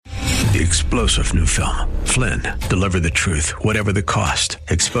The explosive new film, Flynn, deliver the truth, whatever the cost,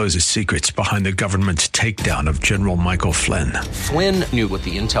 exposes secrets behind the government's takedown of General Michael Flynn. Flynn knew what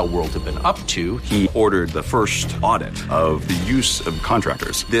the intel world had been up to. He ordered the first audit of the use of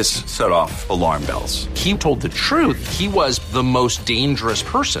contractors. This set off alarm bells. He told the truth. He was the most dangerous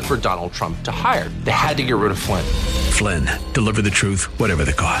person for Donald Trump to hire. They had to get rid of Flynn. Flynn, deliver the truth, whatever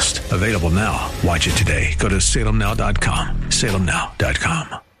the cost. Available now. Watch it today. Go to salemnow.com.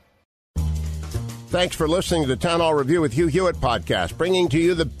 salemnow.com. Thanks for listening to the Town Hall Review with Hugh Hewitt podcast, bringing to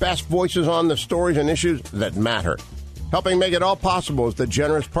you the best voices on the stories and issues that matter. Helping make it all possible is the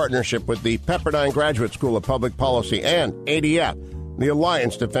generous partnership with the Pepperdine Graduate School of Public Policy and ADF, the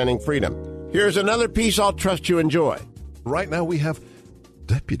Alliance Defending Freedom. Here's another piece I'll trust you enjoy. Right now we have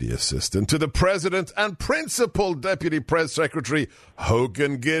Deputy Assistant to the President and Principal Deputy Press Secretary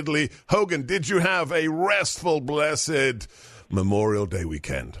Hogan Gidley. Hogan, did you have a restful, blessed Memorial Day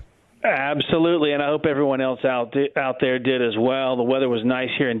weekend? Absolutely, and I hope everyone else out there did as well. The weather was nice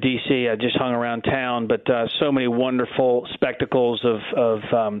here in D.C. I just hung around town, but so many wonderful spectacles of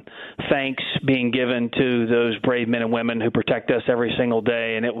thanks being given to those brave men and women who protect us every single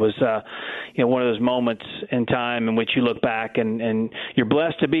day. And it was one of those moments in time in which you look back and you're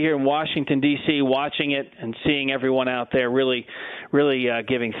blessed to be here in Washington, D.C., watching it and seeing everyone out there really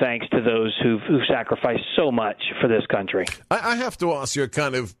giving thanks to those who've sacrificed so much for this country. I have to ask you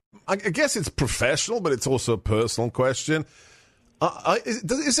I guess it's professional, but it's also a personal question.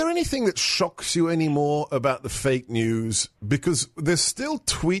 Is there anything that shocks you anymore about the fake news? Because there's still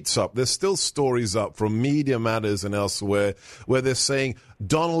tweets up, there's still stories up from Media Matters and elsewhere where they're saying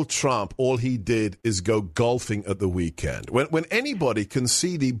Donald Trump, all he did is go golfing at the weekend. When anybody can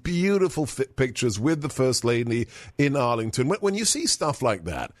see the beautiful pictures with the First Lady in Arlington, when you see stuff like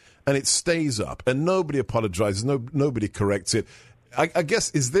that and it stays up and nobody apologizes, nobody corrects it, I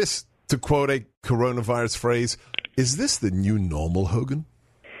guess, is this, to quote a coronavirus phrase, is this the new normal, Hogan?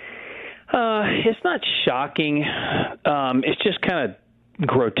 It's not shocking. It's just kind of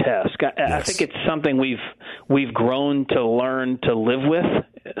grotesque. Yes. I think it's something we've grown to learn to live with,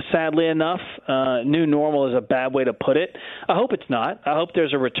 sadly enough. New normal is a bad way to put it. I hope it's not. I hope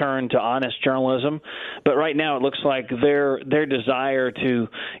there's a return to honest journalism. But right now it looks like their desire to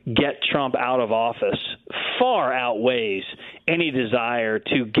get Trump out of office far outweighs any desire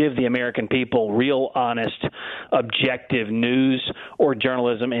to give the American people real, honest, objective news or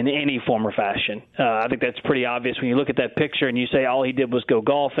journalism in any form or fashion. I think that's pretty obvious when you look at that picture and you say all he did was go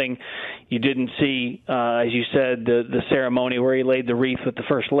golfing. You didn't see, as you said, the ceremony where he laid the wreath with the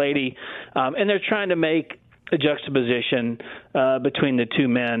First Lady. And they're trying to make a juxtaposition between the two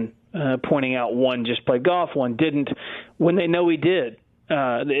men, pointing out one just played golf, one didn't, when they know he did.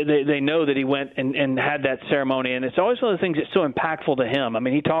 They know that he went and had that ceremony, and it's always one of the things that's so impactful to him. I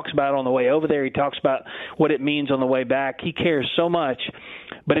mean, he talks about it on the way over there. He talks about what it means on the way back. He cares so much,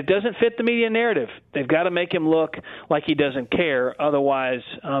 but it doesn't fit the media narrative. They've got to make him look like he doesn't care. Otherwise,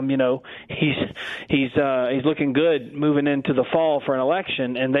 he's looking good moving into the fall for an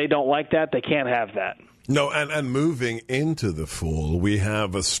election, and they don't like that. They can't have that. No, and moving into the fall, we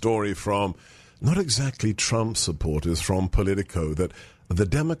have a story from not exactly Trump supporters from Politico that the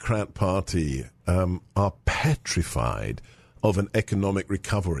Democrat Party are petrified of an economic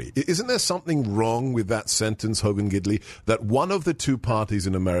recovery. Isn't there something wrong with that sentence, Hogan Gidley, that one of the two parties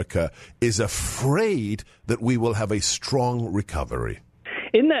in America is afraid that we will have a strong recovery?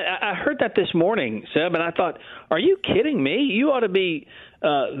 I heard that this morning, Seb, and I thought, are you kidding me? You ought to be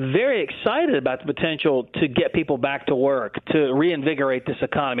very excited about the potential to get people back to work, to reinvigorate this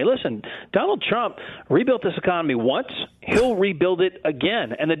economy. Listen, Donald Trump rebuilt this economy once. He'll rebuild it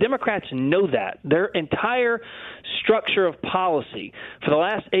again. And the Democrats know that. Their entire structure of policy for the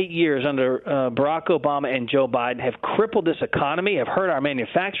last 8 years under Barack Obama and Joe Biden have crippled this economy, have hurt our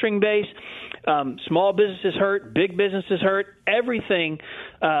manufacturing base. Small businesses hurt, big businesses hurt, everything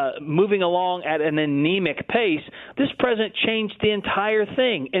moving along at an anemic pace. This president changed the entire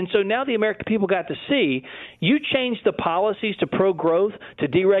thing. And so now the American people got to see you changed the policies to pro-growth, to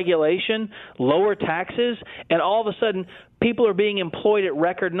deregulation, lower taxes, and all of a sudden people are being employed at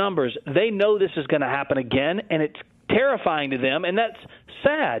record numbers. They know this is going to happen again, and it's terrifying to them, and that's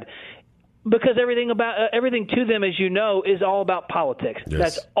sad. Because everything to them, as you know, is all about politics. Yes.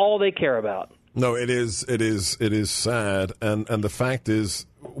 That's all they care about. No, it is sad, and the fact is,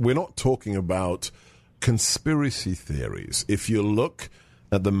 we're not talking about conspiracy theories. If you look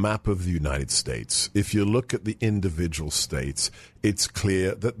at the map of the United States, if you look at the individual states, it's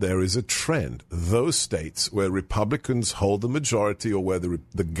clear that there is a trend. Those states where Republicans hold the majority, or where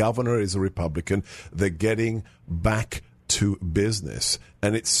the governor is a Republican, they're getting back to business.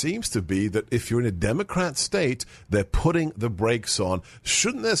 And it seems to be that if you're in a Democrat state, they're putting the brakes on.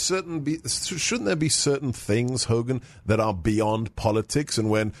 Shouldn't there be certain things, Hogan, that are beyond politics? And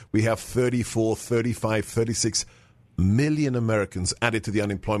when we have 34, 35, 36 million Americans added to the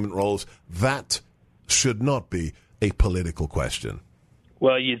unemployment rolls, that should not be a political question.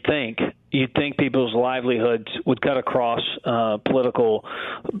 Well, you'd think people's livelihoods would cut across political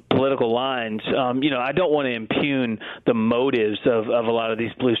lines. I don't want to impugn the motives of a lot of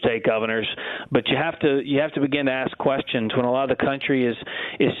these blue state governors, but you have to begin to ask questions when a lot of the country is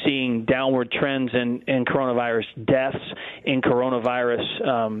seeing downward trends in coronavirus deaths, in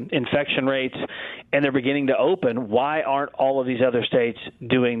coronavirus infection rates, and they're beginning to open. Why aren't all of these other states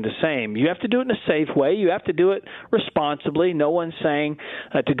doing the same? You have to do it in a safe way. You have to do it responsibly. No one's saying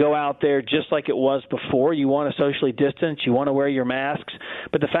to go out there just like it was before. You want to socially distance. You want to wear your masks.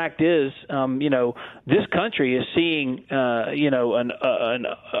 But the fact is, this country is seeing, an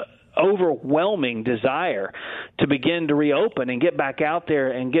overwhelming desire to begin to reopen and get back out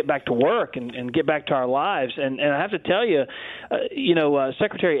there and get back to work and get back to our lives. And I have to tell you,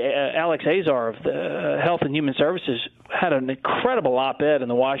 Secretary Alex Azar of the Health and Human Services had an incredible op-ed in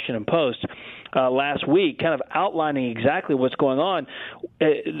the Washington Post last week, kind of outlining exactly what's going on.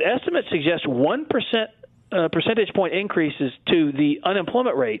 Estimates suggest 1% percentage point increases to the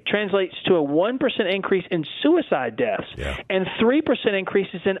unemployment rate translates to a 1% increase in suicide deaths and 3%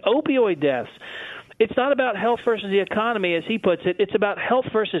 increases in opioid deaths. It's not about health versus the economy, as he puts it. It's about health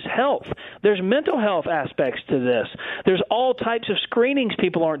versus health. There's mental health aspects to this. There's all types of screenings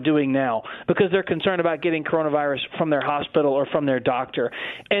people aren't doing now because they're concerned about getting coronavirus from their hospital or from their doctor.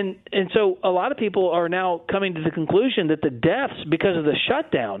 And so a lot of people are now coming to the conclusion that the deaths because of the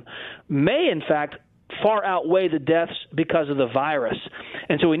shutdown may, in fact, far outweigh the deaths because of the virus.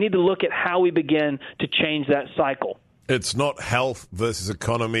 And so we need to look at how we begin to change that cycle. It's not health versus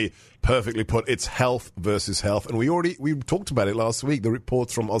economy, perfectly put. It's health versus health. And we talked about it last week, the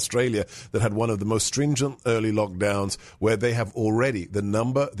reports from Australia that had one of the most stringent early lockdowns, where they have already,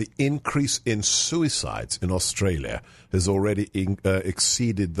 the increase in suicides in Australia has already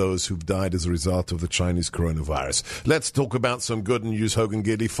exceeded those who've died as a result of the Chinese coronavirus. Let's talk about some good news. Hogan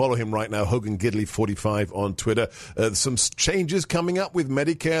Gidley, follow him right now, Hogan Gidley 45 on Twitter. Some changes coming up with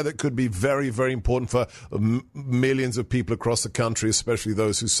Medicare that could be very, very important for millions of people across the country, especially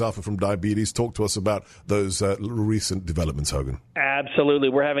those who suffer from diabetes. Talk to us about those recent developments, Hogan. Absolutely.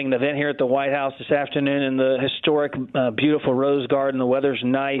 We're having an event here at the White House this afternoon in the historic, beautiful Rose Garden. The weather's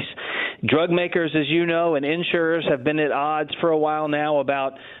nice. Drug makers, as you know, and insurers have been at odds for a while now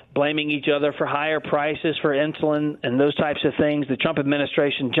about blaming each other for higher prices for insulin and those types of things. The Trump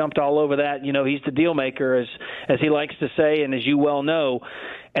administration jumped all over that. He's the deal maker, as he likes to say, and as you well know.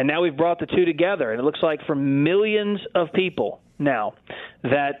 And now we've brought the two together, and it looks like for millions of people now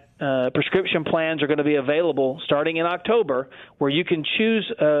that prescription plans are going to be available starting in October, where you can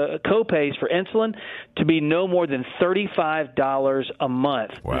choose co-pays for insulin to be no more than $35 a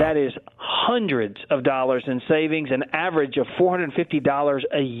month. Wow. That is hundreds of dollars in savings, an average of $450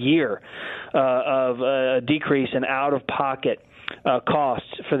 a year of decrease in out-of-pocket costs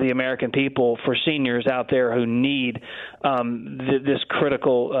for the American people, for seniors out there who need this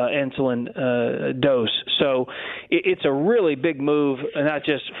critical insulin dose. So it's a really big move, not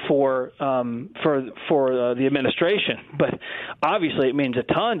just for the administration, but obviously it means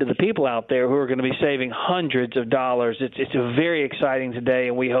a ton to the people out there who are going to be saving hundreds of dollars. It's very exciting today,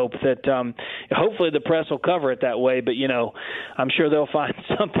 and we hope that hopefully the press will cover it that way. But I'm sure they'll find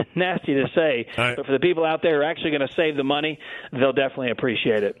something nasty to say. Right. But for the people out there who are actually going to save the money, they'll definitely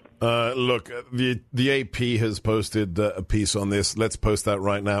appreciate it. Look, the AP has posted a piece on this. Let's post that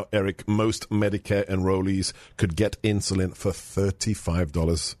right now, Eric. Most Medicare enrollees could get insulin for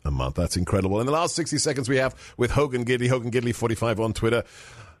 $35 a month. That's incredible. In the last 60 seconds we have with Hogan Gidley 45 on Twitter.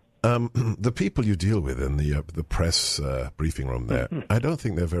 The people you deal with in the press briefing room there, I don't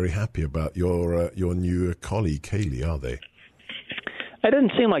think they're very happy about your new colleague, Kayleigh, are they? It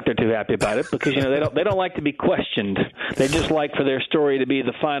doesn't seem like they're too happy about it because they don't like to be questioned. They just like for their story to be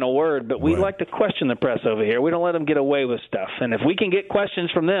the final word. But we like to question the press over here. We don't let them get away with stuff. And if we can get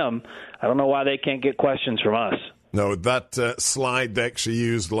questions from them, I don't know why they can't get questions from us. No, that slide deck she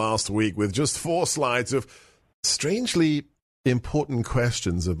used last week with just 4 slides of strangely important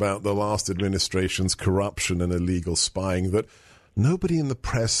questions about the last administration's corruption and illegal spying that nobody in the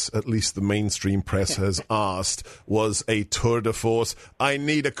press, at least the mainstream press, has asked was a tour de force. I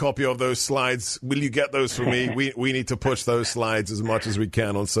need a copy of those slides. Will you get those for me? We need to push those slides as much as we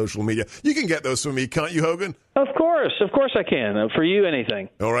can on social media. You can get those for me, can't you, Hogan? Of course I can. For you, anything.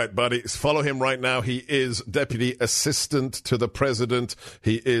 All right, buddy. Follow him right now. He is Deputy Assistant to the President.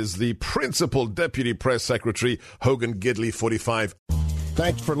 He is the Principal Deputy Press Secretary, Hogan Gidley, 45.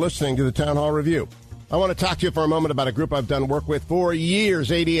 Thanks for listening to the Town Hall Review. I want to talk to you for a moment about a group I've done work with for years,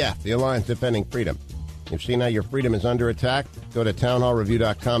 ADF, the Alliance Defending Freedom. You've seen how your freedom is under attack? Go to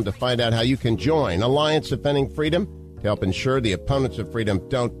townhallreview.com to find out how you can join Alliance Defending Freedom to help ensure the opponents of freedom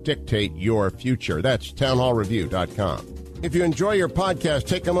don't dictate your future. That's townhallreview.com. If you enjoy your podcast,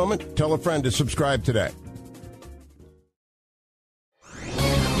 take a moment, tell a friend to subscribe today.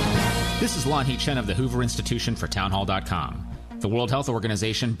 This is Lan He-Chen of the Hoover Institution for townhall.com. The World Health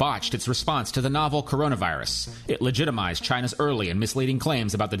Organization botched its response to the novel coronavirus. It legitimized China's early and misleading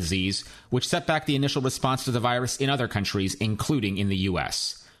claims about the disease, which set back the initial response to the virus in other countries, including in the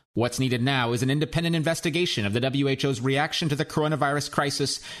U.S. What's needed now is an independent investigation of the WHO's reaction to the coronavirus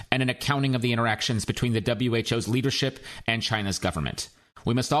crisis and an accounting of the interactions between the WHO's leadership and China's government.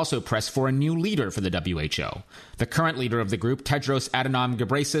 We must also press for a new leader for the WHO. The current leader of the group, Tedros Adhanom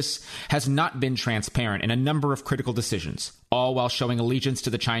Ghebreyesus, has not been transparent in a number of critical decisions, all while showing allegiance to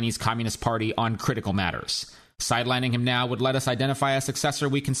the Chinese Communist Party on critical matters. Sidelining him now would let us identify a successor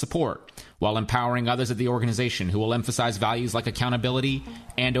we can support, while empowering others at the organization who will emphasize values like accountability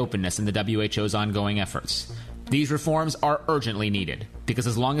and openness in the WHO's ongoing efforts. These reforms are urgently needed, because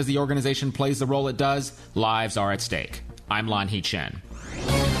as long as the organization plays the role it does, lives are at stake. I'm Lan He-Chen.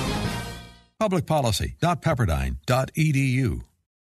 Publicpolicy.pepperdine.edu